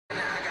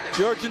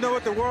George, you know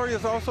what the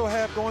Warriors also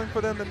have going for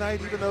them tonight,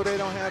 even though they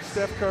don't have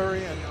Steph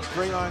Curry and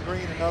Draymond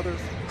Green and others?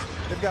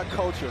 They've got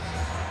culture.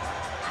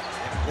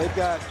 They're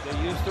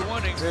used to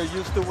winning. They're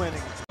used to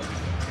winning.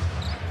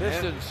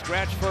 Pistons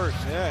scratch first.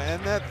 Yeah,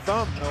 and that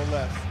thumb, no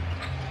less.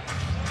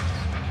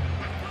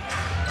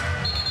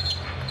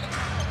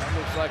 That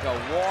looks like a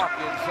walk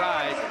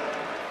inside.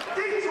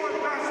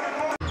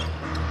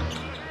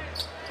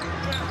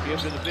 Give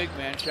to the big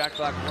man. Shot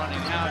clock running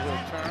out.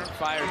 He'll turn,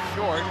 fires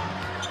short.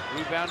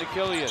 Rebound to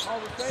Killian.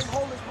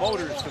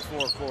 Motors to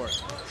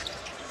forecourt.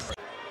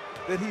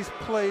 That he's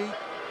played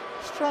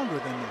stronger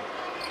than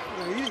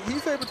that.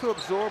 He's able to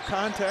absorb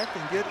contact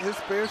and get his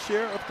fair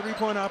share of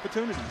three-point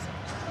opportunities.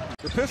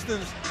 The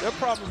Pistons, their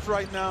problems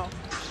right now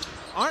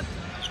aren't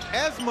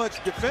as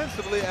much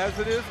defensively as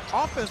it is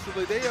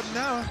offensively. They have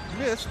now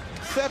missed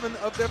 7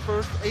 of their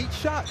first 8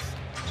 shots.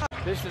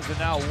 Pistons are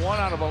now 1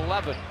 out of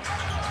 11.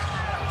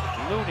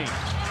 Looney.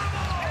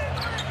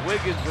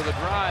 Wiggins with a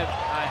drive.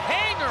 A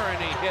hanger,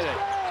 and he hit it.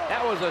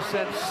 That was a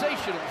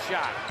sensational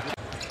shot.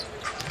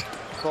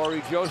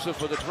 Corey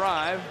Joseph with a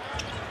drive.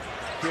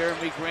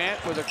 Jeremy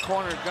Grant with a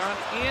corner gun.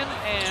 In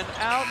and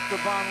out.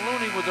 Kevon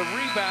Looney with a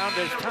rebound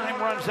as time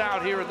runs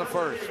out here in the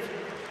first.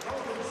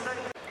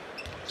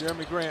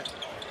 Jeremy Grant.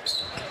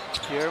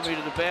 Jeremy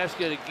to the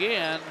basket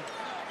again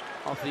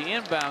off the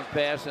inbound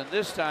pass, and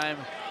this time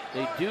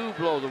they do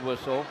blow the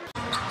whistle.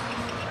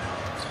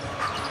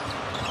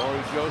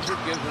 Corey Joseph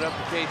gives it up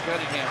to Cade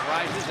Cunningham.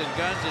 Rises and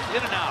guns it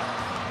in and out.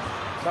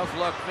 Tough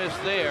luck miss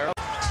there.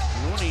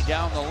 Looney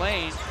down the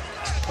lane.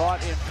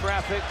 Caught in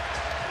traffic.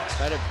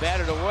 Got it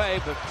batted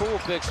away, but Poole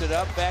picks it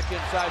up. Back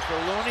inside for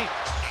Looney.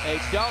 A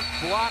dunk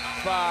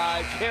blocked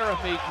by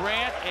Jeremy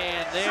Grant,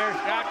 and their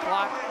shot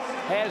clock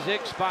has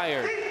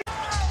expired.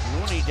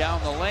 Looney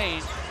down the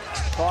lane.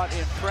 Caught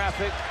in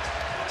traffic.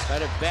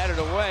 Got it batted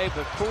away,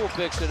 but Poole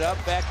picks it up.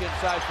 Back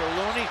inside for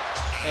Looney.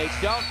 A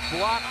dunk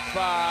blocked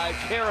by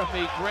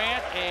Jeremy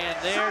Grant, and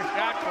their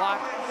shot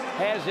clock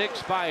has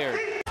expired.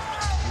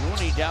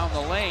 Looney down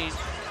the lane.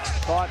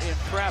 Caught in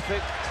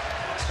traffic.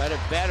 Got it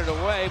batted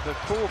away, but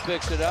Poole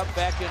picks it up.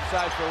 Back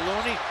inside for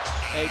Looney.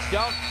 A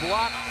dunk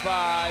blocked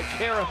by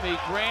Jeremy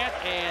Grant,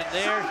 and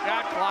their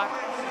shot clock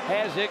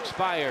has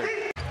expired.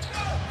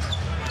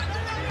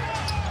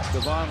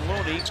 Kevon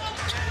Looney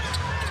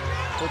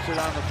puts it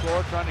on the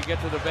floor, trying to get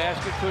to the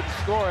basket. Couldn't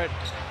score it.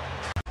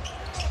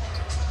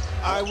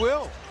 I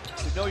will.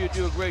 You know you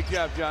do a great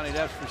job, Johnny,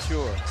 that's for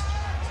sure.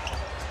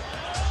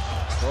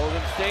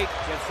 Golden State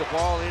gets the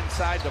ball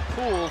inside the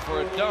Poole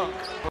for a dunk.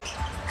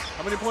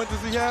 How many points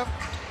does he have?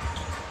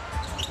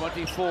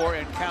 24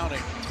 and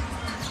counting.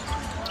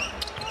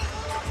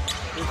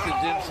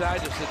 Pistons inside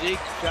to Sadiq.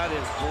 Shot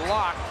is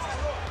blocked.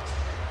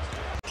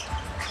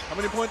 How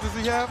many points does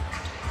he have?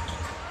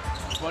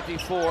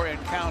 24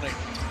 and counting.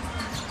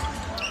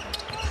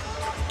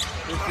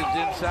 Pistons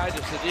inside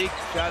to Sadiq.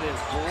 Shot is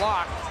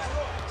blocked.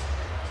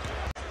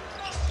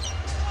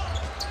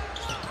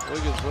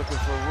 Wiggins looking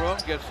for room.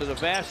 Gets to the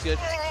basket.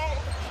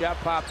 Shot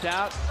popped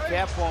out.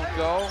 Cap won't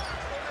go.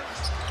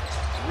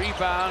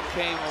 Rebound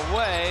came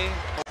away.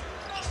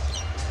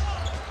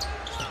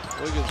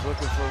 Wiggins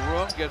looking for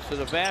room. Gets to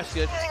the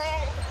basket.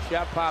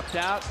 Shot popped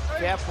out.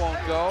 Cap won't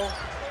go.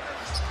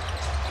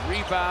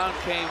 Rebound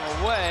came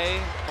away.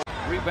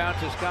 Rebound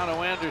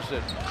Toscano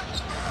Anderson.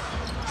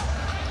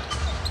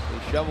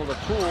 They shovel the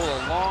Poole.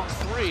 A long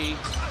 3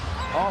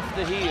 off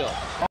the heel.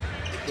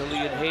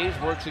 Killian Hayes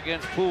works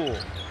against Poole.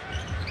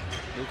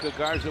 Luka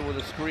Garza with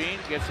a screen.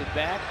 Gets it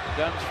back.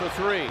 Guns for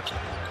 3.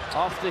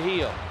 Off the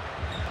heel.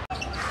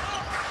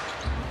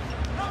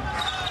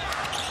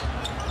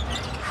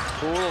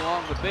 Poole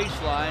along the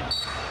baseline.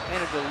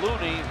 Handed to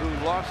Looney,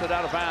 who lost it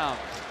out of bounds.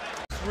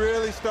 It's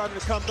really starting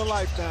to come to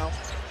life now.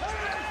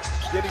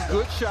 Getting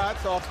good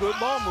shots off good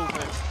ball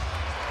movement.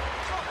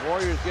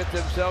 Warriors get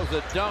themselves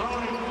a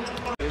dunk.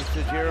 Gives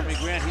to Jeremy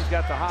Grant. He's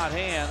got the hot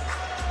hand.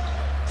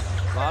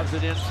 Lobs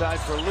it inside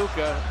for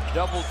Luka.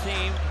 Double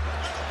teamed.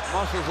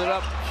 Muscles it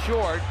up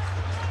short.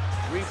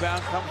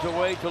 Rebound comes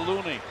away to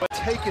Looney.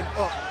 Taking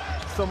up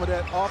some of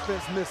that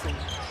offense missing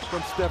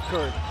from Steph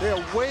Curry. They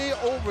are way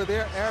over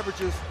their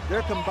averages,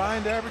 their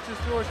combined averages,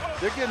 George.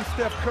 They're getting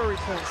Steph Curry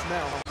points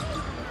now.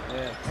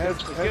 Yeah,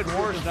 it's getting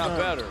worse, not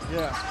better.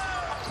 Yeah.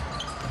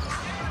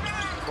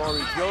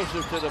 Corey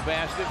Joseph to the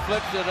basket,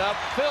 flips it up,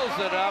 fills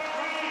it up.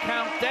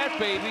 Count that,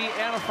 baby,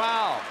 and a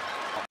foul.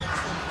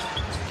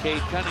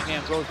 Cade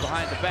Cunningham goes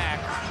behind the back.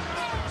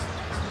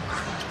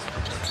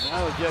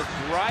 Now just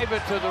drive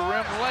it to the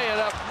rim, lay it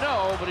up.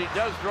 No, but he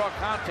does draw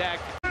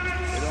contact.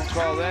 They don't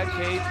call that.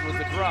 Cade with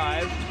the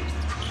drive.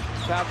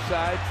 Top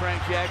side, Frank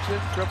Jackson,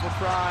 triple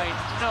try,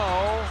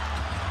 no.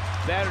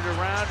 Batted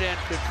around and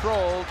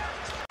controlled.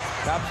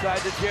 Top side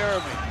to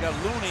Jeremy. Got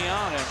Looney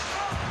on him.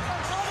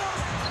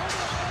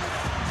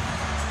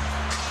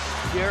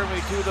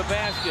 Jeremy to the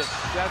basket.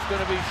 That's going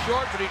to be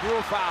short, but he drew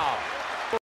a foul.